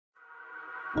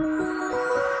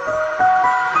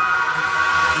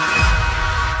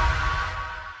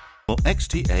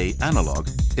XTA Analogue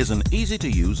is an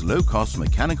easy-to-use, low-cost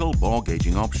mechanical bore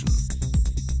gauging option.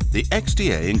 The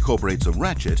XTA incorporates a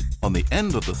ratchet on the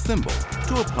end of the thimble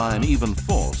to apply an even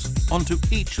force onto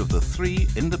each of the 3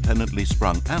 independently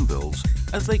sprung anvils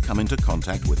as they come into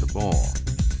contact with the bore.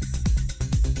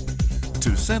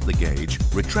 To set the gauge,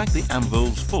 retract the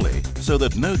anvils fully so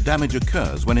that no damage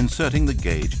occurs when inserting the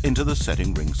gauge into the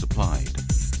setting ring supplied.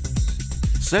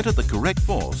 Set at the correct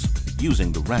force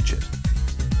using the ratchet.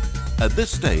 At this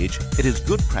stage, it is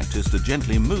good practice to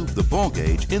gently move the bore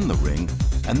gauge in the ring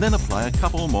and then apply a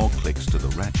couple more clicks to the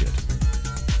ratchet.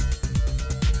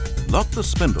 Lock the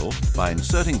spindle by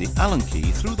inserting the Allen key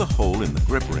through the hole in the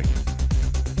grip ring.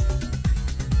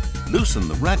 Loosen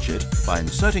the ratchet by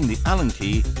inserting the Allen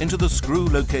key into the screw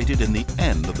located in the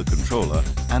end of the controller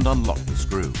and unlock the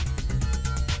screw.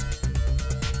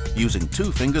 Using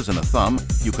 2 fingers and a thumb,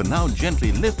 you can now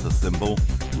gently lift the thimble,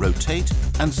 rotate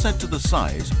and set to the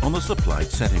size on the supplied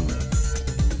setting ring.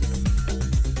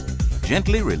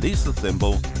 Gently release the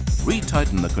thimble,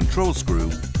 retighten the control screw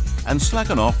and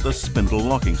slacken off the spindle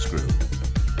locking screw.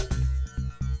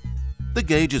 The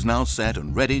gauge is now set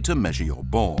and ready to measure your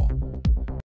bore.